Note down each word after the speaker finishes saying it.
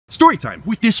Storytime.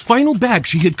 With this final bag,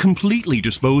 she had completely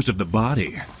disposed of the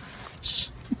body.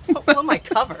 Oh, my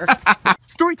cover.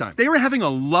 Storytime. They were having a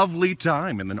lovely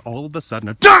time, and then all of a sudden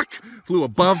a duck flew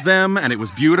above them, and it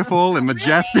was beautiful and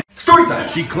majestic. Storytime.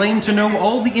 She claimed to know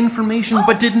all the information,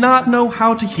 but did not know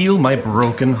how to heal my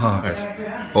broken heart.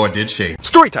 Or did she?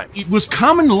 Storytime. It was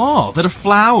common law that a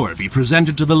flower be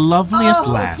presented to the loveliest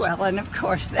lass. Well, and of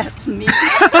course that's me.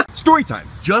 Storytime.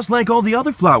 Just like all the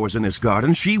other flowers in this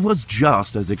garden, she was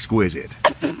just as exquisite.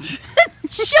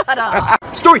 Shut up!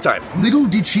 Storytime. Little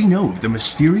did she know the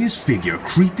mysterious figure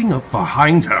creeping up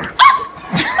behind her.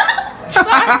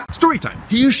 Storytime.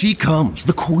 Here she comes,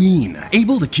 the queen,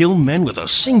 able to kill men with a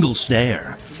single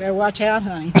stare. You better watch out,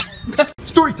 honey.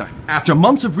 Storytime. After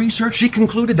months of research, she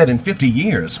concluded that in 50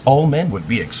 years, all men would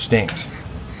be extinct.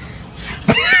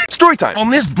 Storytime. On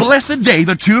this blessed day,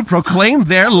 the two proclaimed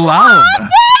their love.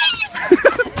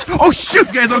 Oh shoot,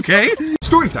 you guys okay?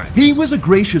 Storytime. He was a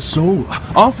gracious soul,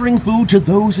 offering food to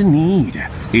those in need.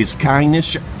 His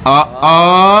kindness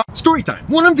Storytime.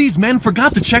 One of these men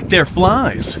forgot to check their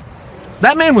flies.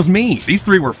 That man was me. These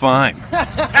three were fine.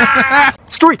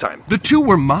 Storytime. The two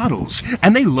were models,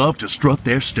 and they loved to strut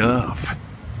their stuff.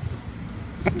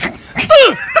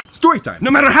 Storytime. No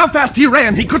matter how fast he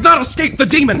ran, he could not escape the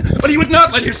demon, but he would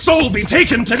not let his soul be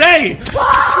taken today.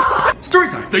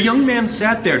 Storytime. The young man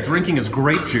sat there drinking his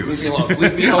grape juice. Leave me alone.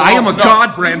 Leave me alone. I am a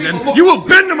god, Brandon. You will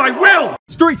bend to my will.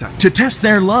 Storytime. To test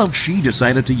their love, she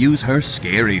decided to use her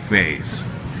scary face.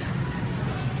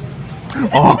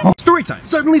 Oh. Storytime.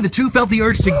 Suddenly, the two felt the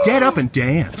urge to get up and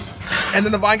dance. And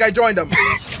then the vine guy joined him.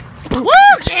 Woo!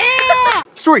 Yeah!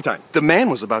 Storytime. The man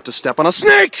was about to step on a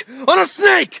snake! On a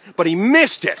snake! But he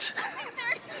missed it.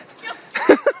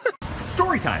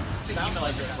 Storytime.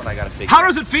 How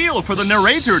does it feel for the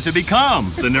narrator to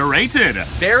become the narrated?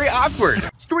 Very awkward.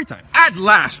 Storytime. At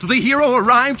last, the hero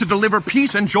arrived to deliver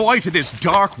peace and joy to this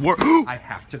dark world. I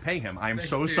have to pay him. I am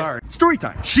so sorry.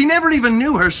 Storytime. She never even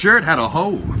knew her shirt had a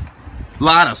hole.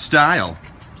 Lot of style.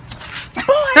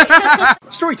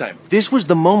 Storytime. This was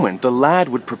the moment the lad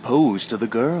would propose to the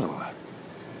girl.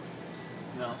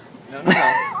 No.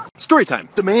 Storytime.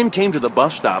 The man came to the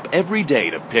bus stop every day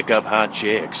to pick up hot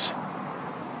chicks.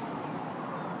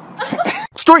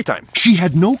 Storytime. She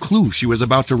had no clue she was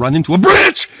about to run into a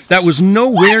bridge that was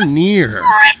nowhere near.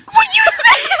 What would you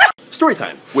say?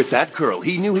 Storytime. With that girl,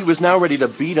 he knew he was now ready to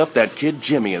beat up that kid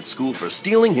Jimmy at school for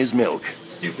stealing his milk.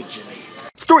 Stupid Jimmy.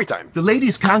 Storytime. The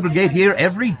ladies congregate here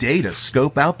every day to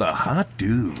scope out the hot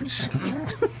dudes.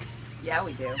 Yeah,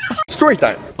 we do.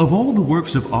 Storytime. Of all the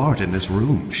works of art in this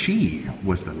room, she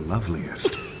was the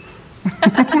loveliest.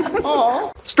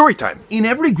 Storytime. In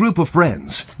every group of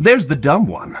friends, there's the dumb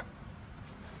one.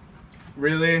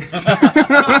 Really?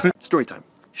 Storytime.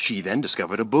 She then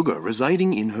discovered a booger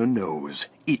residing in her nose.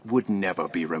 It would never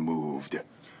be removed.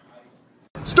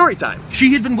 Storytime.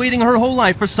 She had been waiting her whole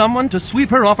life for someone to sweep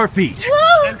her off her feet.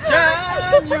 And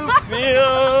can you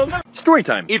feel?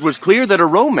 Storytime. It was clear that a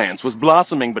romance was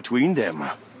blossoming between them. No!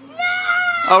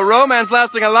 A romance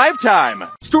lasting a lifetime.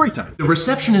 Storytime. The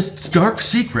receptionist's dark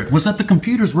secret was that the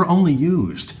computers were only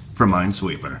used for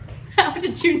Minesweeper. How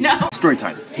did you know?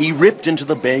 Storytime. He ripped into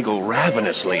the bagel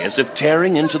ravenously as if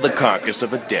tearing into the carcass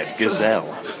of a dead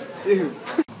gazelle. Dude.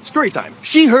 Storytime.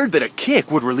 She heard that a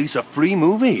kick would release a free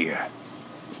movie.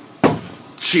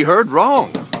 She heard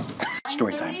wrong.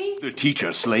 Storytime. The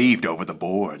teacher slaved over the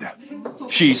board.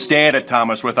 She stared at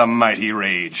Thomas with a mighty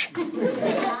rage.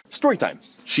 Storytime.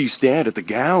 She stared at the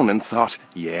gown and thought,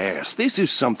 yes, this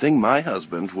is something my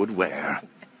husband would wear.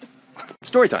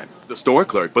 Storytime. The store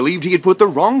clerk believed he had put the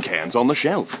wrong cans on the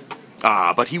shelf.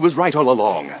 Ah, but he was right all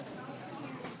along.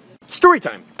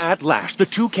 Storytime. At last, the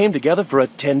two came together for a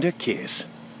tender kiss.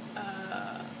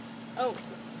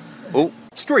 Oh.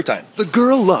 Storytime. The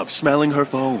girl loved smelling her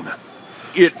phone.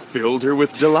 It filled her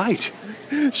with delight.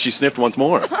 She sniffed once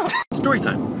more.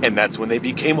 Storytime. And that's when they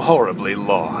became horribly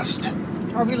lost.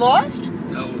 Are we lost?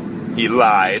 No. He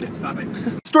lied. Stop it.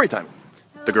 Storytime.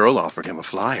 The girl offered him a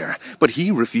flyer, but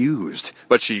he refused.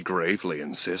 But she gravely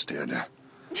insisted.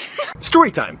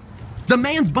 Storytime. The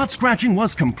man's butt scratching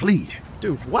was complete.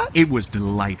 Dude, what? It was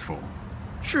delightful.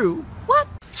 True. What?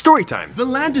 Storytime. The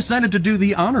lad decided to do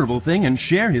the honorable thing and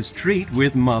share his treat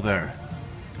with Mother.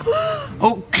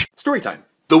 Oh, storytime.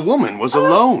 The woman was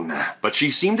alone, but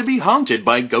she seemed to be haunted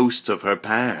by ghosts of her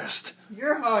past.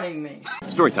 You're haunting me.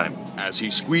 Storytime. As he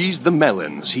squeezed the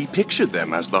melons, he pictured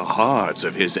them as the hearts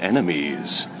of his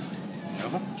enemies.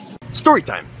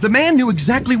 Storytime. The man knew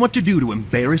exactly what to do to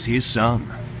embarrass his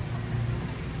son.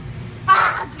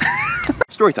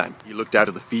 Storytime. He looked out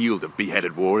of the field of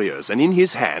beheaded warriors, and in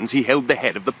his hands he held the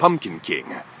head of the Pumpkin King.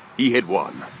 He had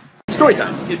won.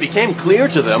 Storytime. It became clear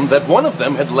to them that one of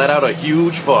them had let out a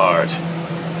huge fart.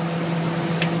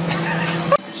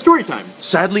 Storytime.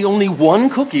 Sadly, only one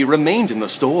cookie remained in the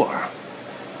store.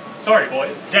 Sorry,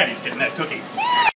 boys. Daddy's getting that cookie.